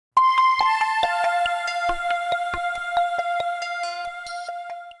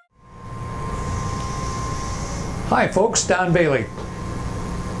Hi folks, Don Bailey.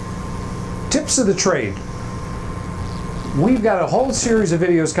 Tips of the trade. We've got a whole series of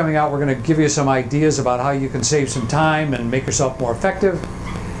videos coming out. We're going to give you some ideas about how you can save some time and make yourself more effective.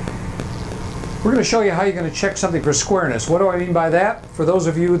 We're going to show you how you're going to check something for squareness. What do I mean by that? For those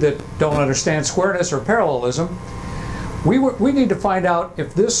of you that don't understand squareness or parallelism, we need to find out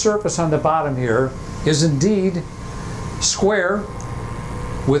if this surface on the bottom here is indeed square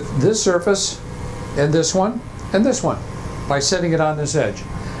with this surface and this one by setting it on this edge.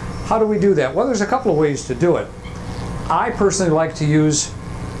 How do we do that? Well, there's a couple of ways to do it. I personally like to use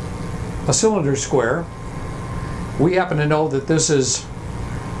a cylinder square. We happen to know that this is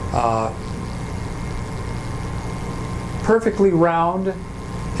perfectly round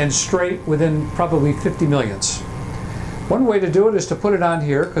and straight within probably 50 millionths. One way to do it is to put it on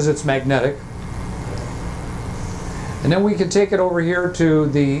here because it's magnetic. And then we can take it over here to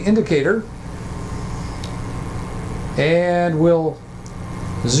the indicator and we'll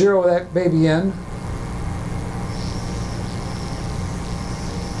zero that baby in.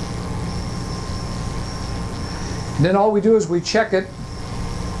 And then all we do is we check it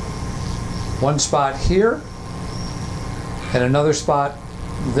one spot here and another spot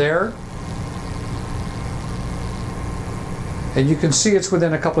there. And you can see it's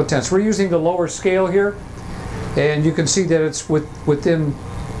within a couple of tenths. We're using the lower scale here, and you can see that it's within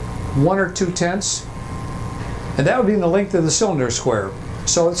 1 or 2 tenths. And that would be in the length of the cylinder square.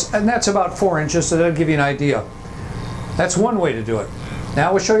 So and that's about 4 inches, so that'll give you an idea. That's one way to do it.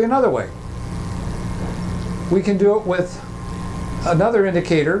 Now we'll show you another way. We can do it with another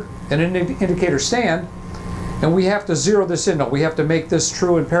indicator and an indicator stand, and we have to zero this in. We have to make this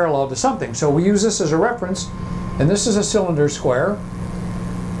true and parallel to something. So we use this as a reference, and this is a cylinder square,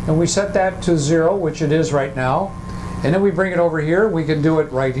 and we set that to 0, which it is right now, and then we bring it over here. We can do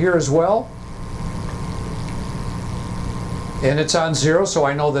it right here as well. And it's on 0, so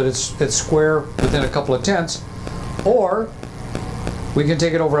I know that it's square within a couple of tenths. Or we can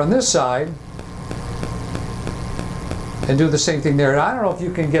take it over on this side and do the same thing there. And I don't know if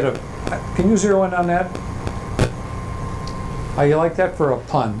you can get can you zero in on that? Oh, you like that for a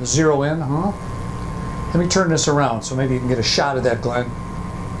pun? Zero in, huh? Let me turn this around so maybe you can get a shot of that, Glenn.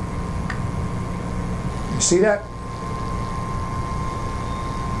 You see that?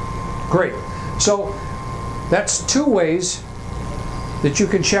 Great. So that's 2 ways that you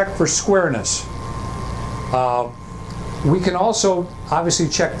can check for squareness. We can also obviously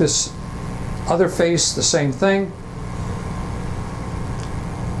check this other face, the same thing.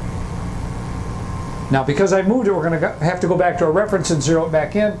 Now because I moved it, we're going to have to go back to our reference and zero it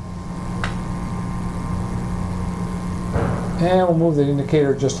back in. And we'll move the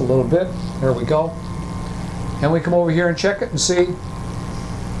indicator just a little bit. There we go. And we come over here and check it and see.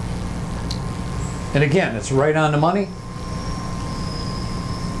 And again, it's right on the money.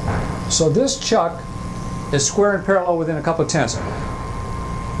 So this chuck is square and parallel within a couple of tenths.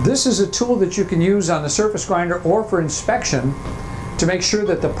 This is a tool that you can use on the surface grinder or for inspection to make sure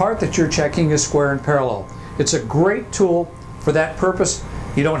that the part that you're checking is square and parallel. It's a great tool for that purpose.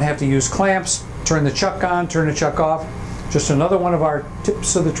 You don't have to use clamps, turn the chuck on, turn the chuck off. Just another one of our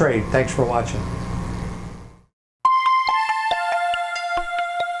tips of the trade. Thanks for watching.